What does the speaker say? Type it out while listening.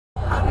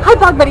Hi,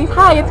 Blog Buddies.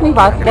 Hi, it's me,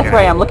 Boss. Guess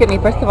where I am? Look at me.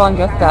 First of all, I'm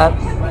dressed up.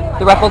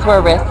 The ruffles were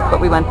a risk, but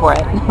we went for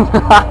it.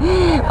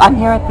 I'm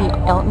here at the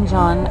Elton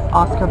John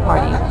Oscar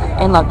party.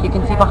 And look, you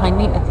can see behind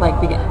me, it's like,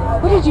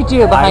 what did you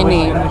do behind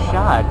me? I was in the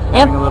shot,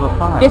 having a little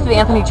fun. This is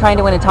Anthony trying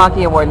to win a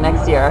TALKY award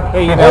next year.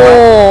 Hey, you know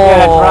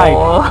yeah, that's right.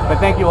 But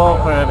thank you all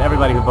for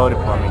everybody who voted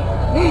for me.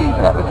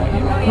 That was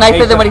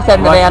nicer than what he said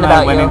in the van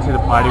about you. I went into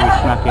the party, we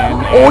snuck in.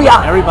 Oh,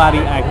 yeah. Everybody,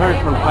 I heard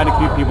from quite a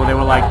few people, they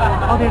were like,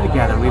 oh, they're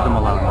together, leave them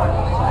alone.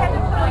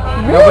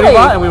 Really? Nobody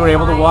bought, and we were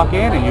able to walk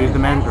in and use the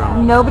men's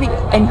room. Nobody,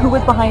 and who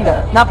was behind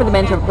us? Not for the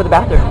men's room, for the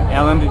bathroom.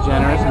 Ellen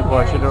DeGeneres and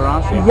Portia de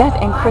Rossi. Yes,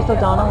 and Chris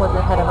O'Donnell was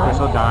ahead of us.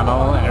 Chris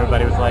O'Donnell, and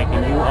everybody was like,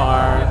 and you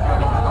are...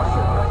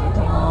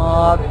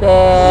 Stop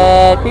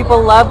it.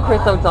 People love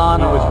Chris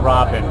O'Donnell. He was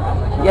Robin.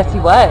 Yes, he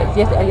was.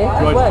 Yes, he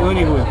was. George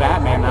Clooney, who was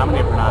Batman,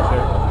 nominated for an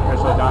Oscar. Chris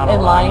O'Donnell.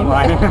 In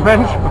line. In the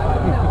men's room.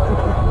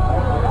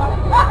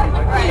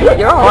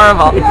 You're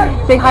horrible.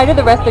 Say hi to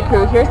the rest of the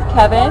crew. Here's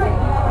Kevin.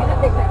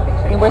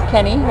 And where's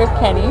Kenny? Here's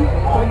Kenny.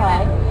 Say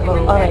hi.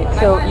 Alright,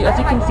 so as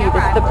you can see,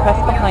 this is the press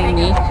behind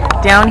me.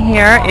 Down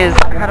here is,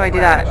 how do I do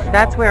that?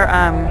 That's where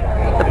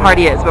the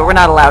party is, but we're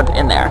not allowed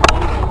in there.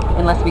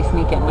 Unless we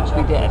sneak in, which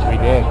we did. We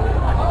did.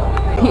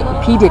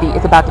 P. Diddy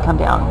is about to come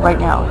down right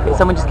now.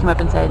 Someone just came up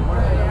and said,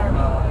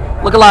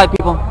 look alive,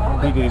 people.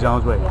 P. Diddy's on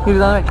his way. He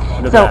was on his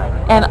way. So,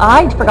 and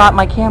I forgot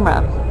my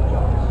camera.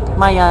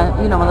 My,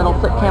 my little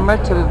flip camera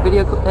to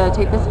video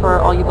tape this for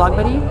all you blog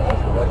buddies.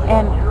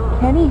 And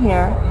Kenny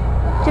here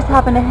just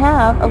happened to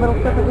have a little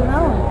flip of his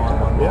own.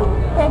 Yeah.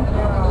 Okay.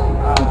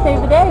 You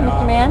saved the day,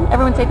 Mr. Man.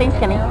 Everyone say thanks,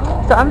 Kenny.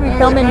 So I'm going to be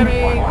filming.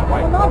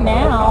 Well, not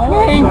now.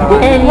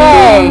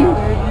 Hey.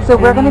 So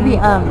we're going to be,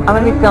 I'm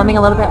going to be filming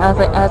a little bit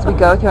as we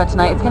go throughout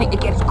tonight.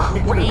 It gets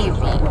crazy.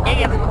 It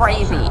gets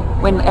crazy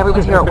when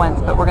everyone's here at once,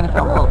 but we're going to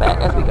film a little bit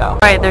as we go. All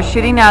right, they're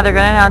shooting now. They're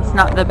going to announce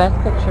not the best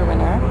picture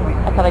winner.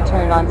 I thought I'd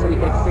turn it on so we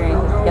could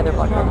experience this together,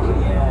 Blog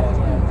Buddies.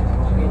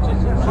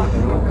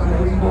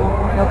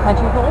 No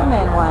Country for Old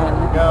Men won,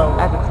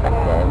 as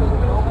expected.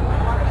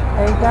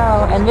 There you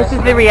go. And this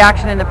is the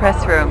reaction in the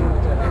press room.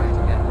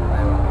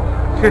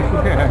 The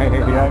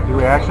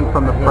reaction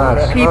from the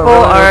press. People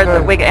are,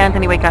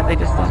 Anthony, wake up. They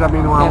just... Does that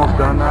mean we're almost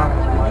done now?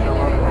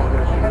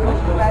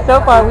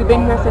 So far, we've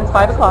been here since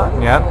 5 o'clock.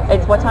 Yeah.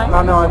 It's what time?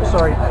 No, I'm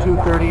sorry,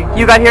 2:30.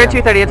 You got here at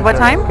 2:30. It's what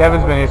time?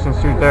 Kevin's been here since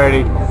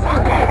 2:30.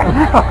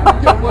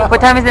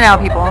 What time is it now,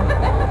 people?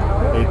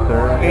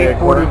 8:30.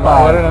 8:45.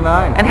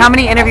 8:45. And how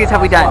many interviews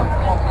have we done?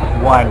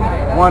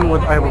 One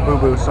with I have a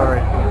boo-boo,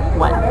 sorry.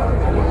 One.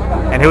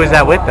 And who was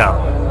that with, though?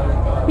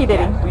 He did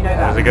it.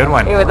 That was a good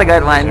one. It was a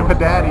good one. But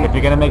Daddy. If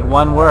you're going to make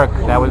one work,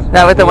 that was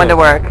the one to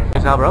work.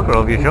 There's Al Roker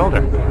over your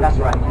shoulder. That's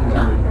right.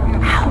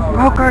 Al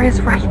Roker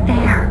is right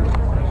there.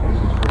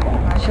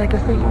 Should I go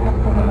see you?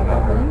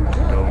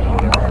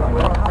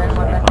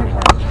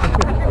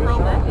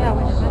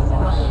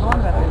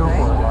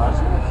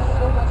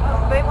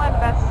 They won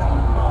best.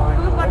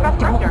 Who's my best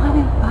director?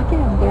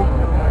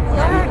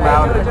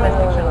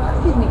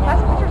 Excuse me.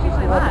 Best picture's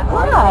usually last.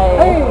 Hi.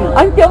 Hey.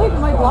 I'm filming for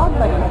my blog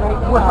buddies right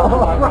now.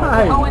 Well,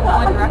 right. Oh, it's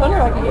one director. I wonder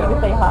if I can get you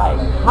to say hi.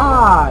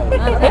 Hi.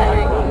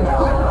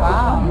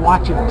 Wow. I'm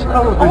watching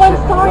television. Oh, I'm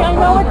sorry. I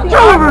know it's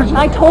television.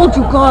 I told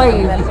you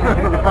guys.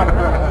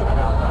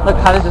 Look,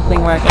 how does this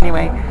thing work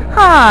anyway?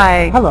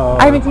 Hi. Hello.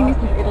 I haven't seen you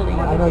since Italy.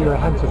 I know you're a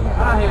handsome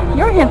man.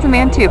 You're a handsome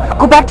man too.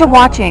 Go back to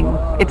watching.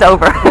 It's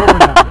over.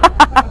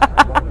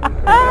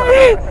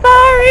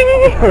 Sorry.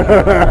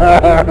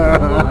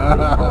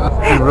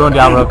 You ruined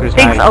Al Roker's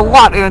night. Thanks a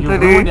lot,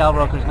 Anthony. You ruined Al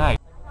Roker's night.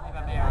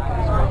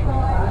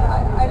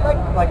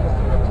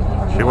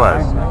 She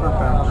was.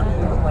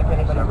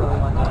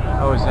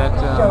 Oh, is that,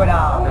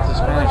 that's a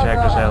Spanish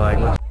actress I like.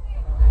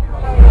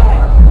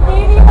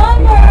 Lady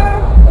Thunder!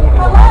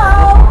 Hello!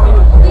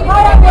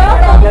 Hi, I'm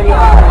Elton.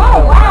 Oh,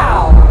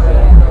 wow!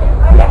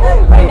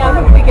 Right now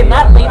I'm thinking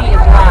that lady is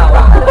loud.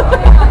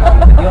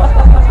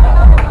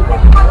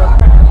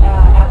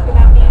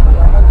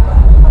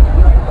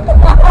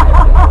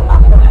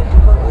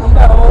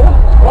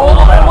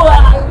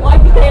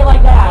 Why'd you say it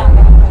like that?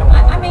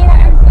 I mean,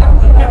 I'm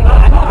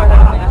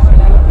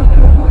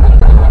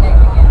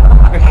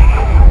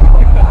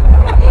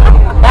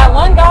that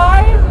one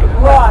guy?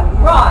 Ross.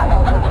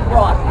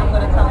 I'm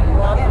going to tell him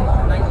Ross is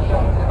nice to go.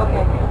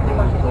 Okay.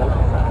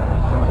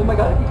 Oh my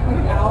God, if you tweet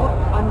it out,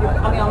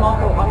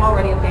 I'm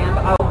already a fan,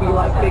 but I'll be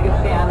like biggest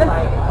fan.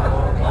 Like,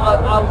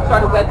 I'll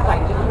start a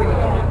website just for you.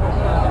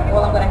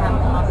 Well, I'm going to have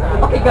to also.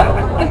 Okay, go.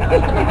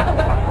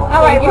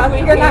 All right, Ross,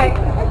 good night.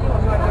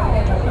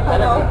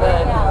 Hello.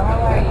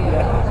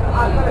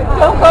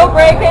 Don't go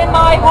breaking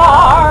my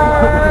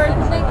heart.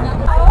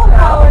 Oh,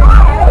 Howard,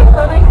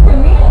 so nice to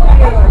meet you.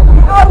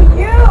 Oh,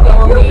 you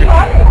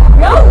funny.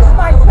 No, this is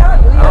my son.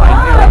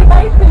 Hi,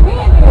 nice to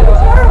meet you.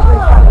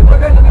 We're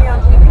going to be on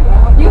TV.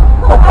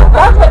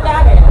 That's what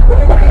that is.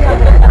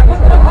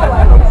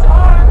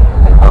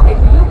 Okay,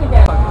 so you can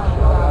get.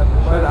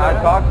 Should I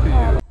talk to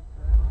you?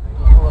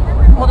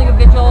 Holding a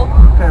vigil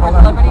for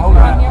celebrities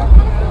around here.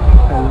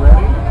 Are you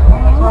ready?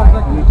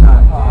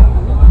 Anytime.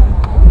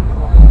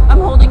 I'm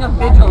holding a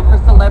vigil for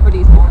celebrities.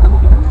 celebrities will come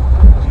here.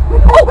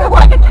 Oh, we're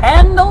like a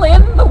candle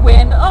in the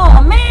wind.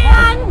 Oh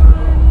man,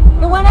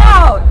 it went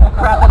out.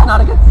 Crap, that's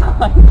not a good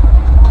sign.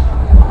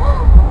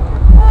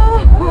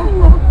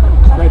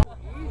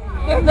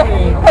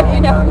 Because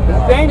you know,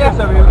 It's dangerous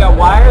over here. We've got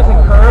wires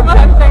and curbs. What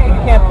I'm saying.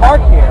 You can't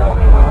park here.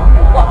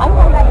 Well, I'm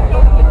not having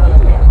to.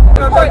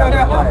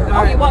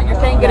 Oh, you what? You're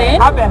saying get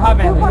in? Hop in.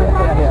 We're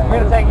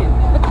gonna take it.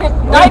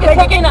 Now you're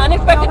taking an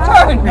unexpected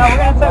turn. No,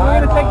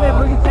 we're gonna take it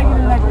to the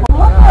next one.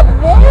 Look at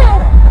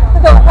this.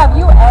 So have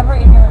you ever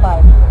in your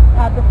life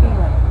had the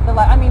feeling?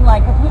 I mean,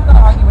 like, because who's going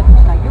to argue with you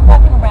tonight? You're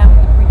walking around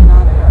with a freaking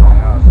Oscar.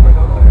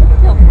 It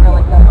feels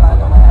really good, by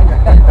the way. I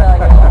just got to tell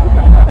you.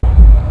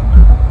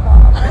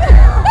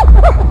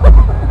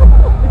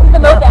 This is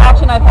the most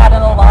action I've had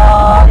in a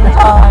long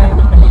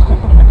time.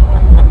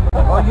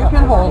 Well, you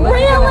can hold it.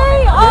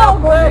 Really? Oh,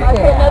 good.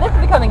 Okay, no, this is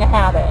becoming a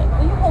habit.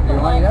 Will you hold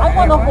him like, I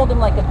want to hold him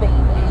like a baby.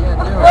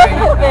 Look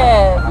at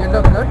this. You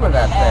look good with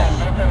that thing.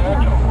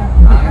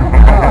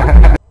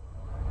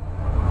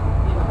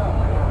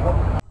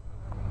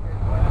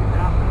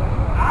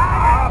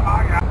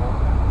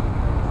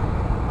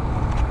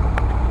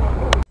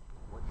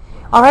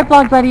 All right,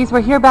 blog buddies, we're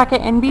here back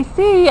at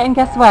NBC, and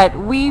guess what?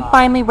 We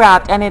finally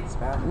wrapped, and it's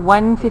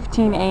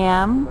 1:15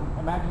 a.m.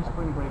 Imagine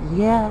spring break.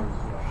 Yes.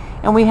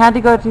 And we had to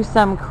go to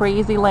some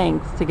crazy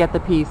lengths to get the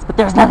piece, but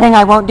there's nothing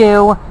I won't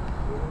do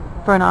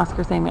for an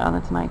Oscar segment on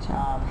The Tonight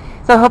Show.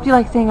 So I hope you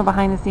like seeing a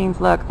behind-the-scenes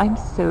look. I'm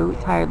so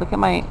tired. Look at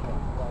my...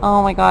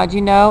 Oh my God,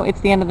 you know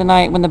it's the end of the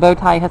night when the bow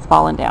tie has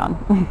fallen down.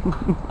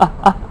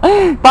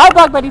 Bye,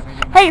 blog buddies.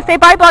 Hey, say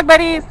bye, blog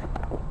buddies.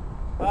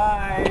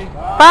 Bye.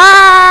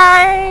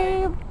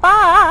 Bye.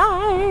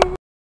 Bye.